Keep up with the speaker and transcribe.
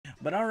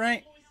But all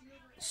right.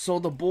 So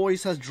The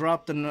Boys has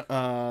dropped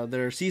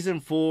their season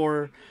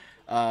 4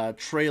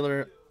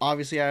 trailer.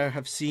 Obviously, I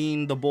have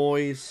seen The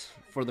Boys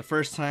for the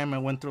first time. I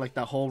went through like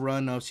that whole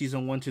run of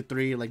season 1 to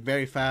 3, like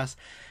very fast.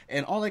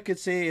 And all I could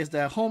say is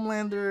that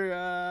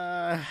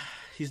Homelander,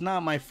 he's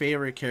not my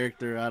favorite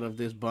character out of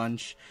this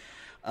bunch.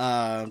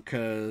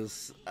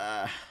 Cause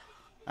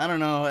I don't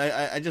know.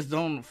 I just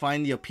don't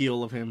find the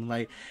appeal of him.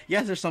 Like,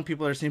 yes, there's some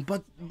people that are saying,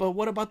 but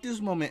what about this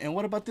moment? And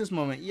what about this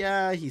moment?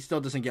 Yeah, he still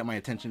doesn't get my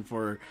attention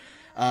for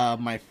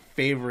my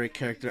favorite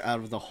character out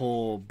of the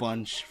whole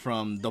bunch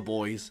from The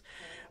Boys.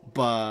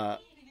 But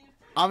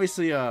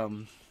obviously,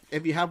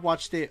 if you have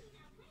watched it,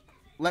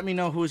 let me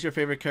know who's your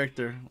favorite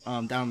character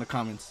down in the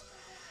comments.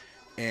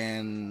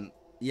 And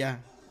yeah,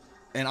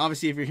 and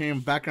obviously if you're hearing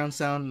background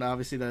sound,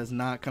 obviously that is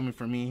not coming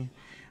from me.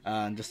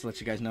 Just to let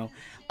you guys know.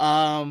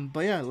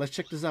 But yeah, let's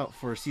check this out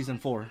for season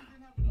 4.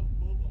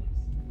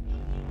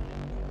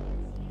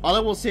 All I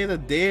will say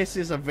that this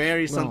is a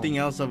very something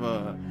else of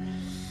a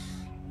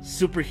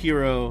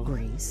superhero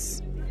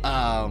Greece.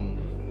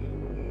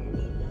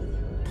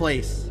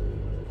 Place.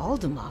 All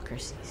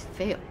democracies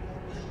fail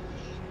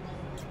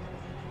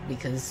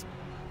because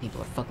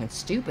people are fucking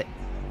stupid.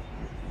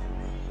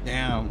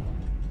 Damn.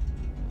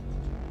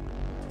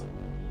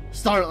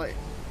 Starlight.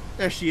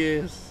 There she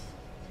is.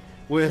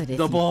 With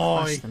the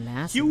boy,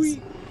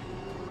 Huey.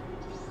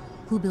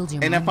 Who builds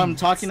your And if I'm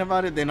monuments? talking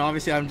about it, then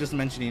obviously I'm just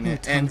mentioning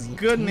it. And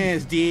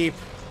goodness, Deep.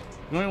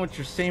 Going with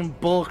your same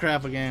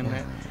bullcrap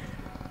again.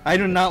 I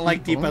do not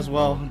like Deep as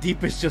well.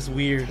 Deep is just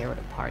weird. Tear it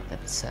apart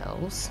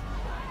themselves.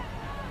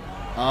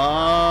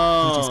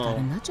 Oh. You just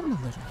gotta nudge them a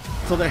little.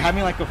 So they're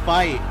having like a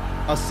fight.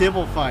 A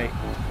civil fight.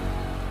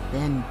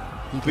 Then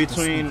you get to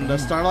Between slip the in.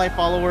 Starlight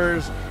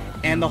followers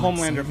and the You want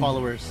Homelander saving.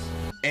 followers.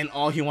 And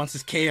all he wants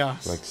is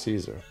chaos. Like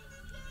Caesar.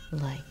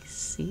 Like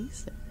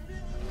Caesar.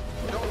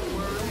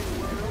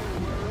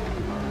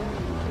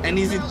 And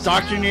he's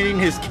indoctrinating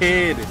his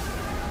kid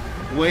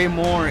way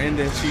more in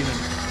this season.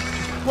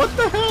 What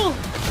the hell?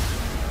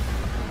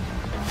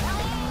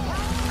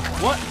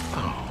 What?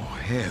 Oh,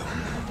 hell.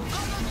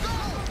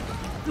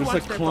 There's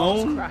a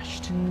clone?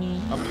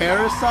 A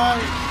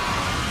parasite?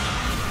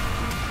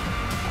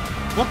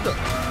 What the?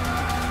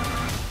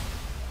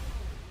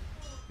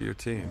 Your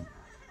team.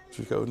 What's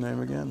your code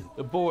name again?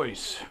 The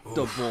Boys.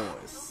 The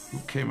Boys. Who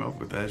came up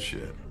with that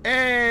shit?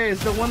 Hey,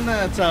 it's the one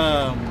that's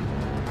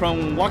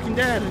from Walking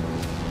Dead.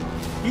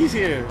 He's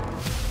here.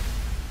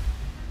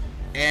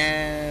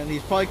 And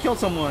he's probably killed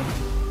someone.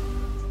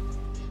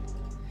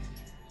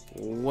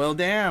 Well,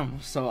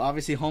 damn. So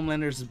obviously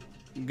Homelander's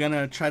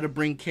gonna try to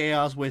bring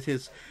chaos with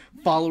his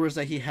followers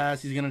that he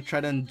has. He's gonna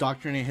try to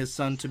indoctrinate his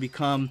son to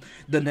become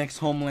the next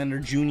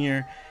Homelander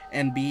Jr.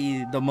 and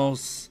be the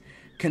most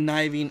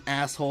conniving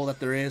asshole that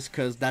there is,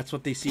 because that's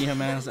what they see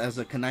him as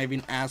a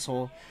conniving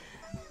asshole.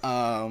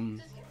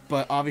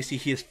 But obviously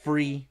he is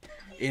free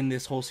in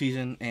this whole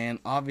season, and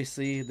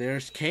obviously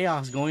there's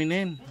chaos going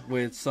in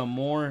with some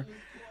more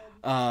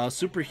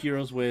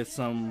superheroes with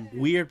some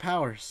weird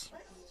powers,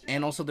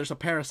 and also there's a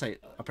parasite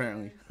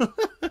apparently.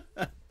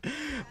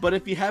 But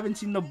if you haven't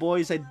seen The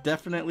Boys, I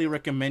definitely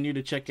recommend you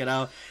to check it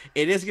out.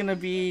 It is gonna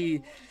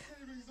be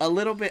a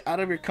little bit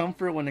out of your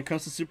comfort when it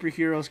comes to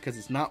superheroes, because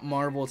it's not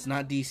Marvel, it's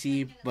not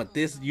DC, but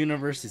this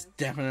universe is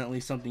definitely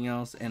something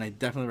else, and I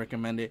definitely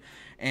recommend it.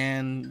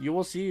 And you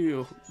will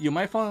see, you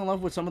might fall in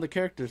love with some of the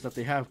characters that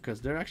they have, because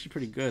they're actually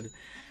pretty good.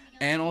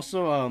 And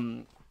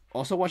also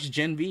watch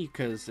Gen V,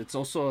 because it's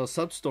also a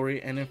sub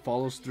story and it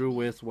follows through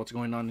with what's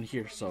going on in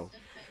here. So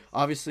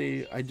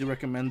obviously I do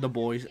recommend The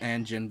Boys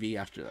and Gen V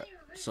after that.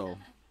 So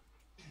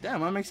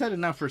damn, I'm excited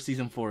now for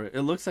season 4.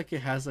 It looks like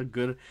it has a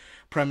good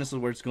premise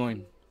of where it's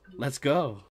going. Let's go.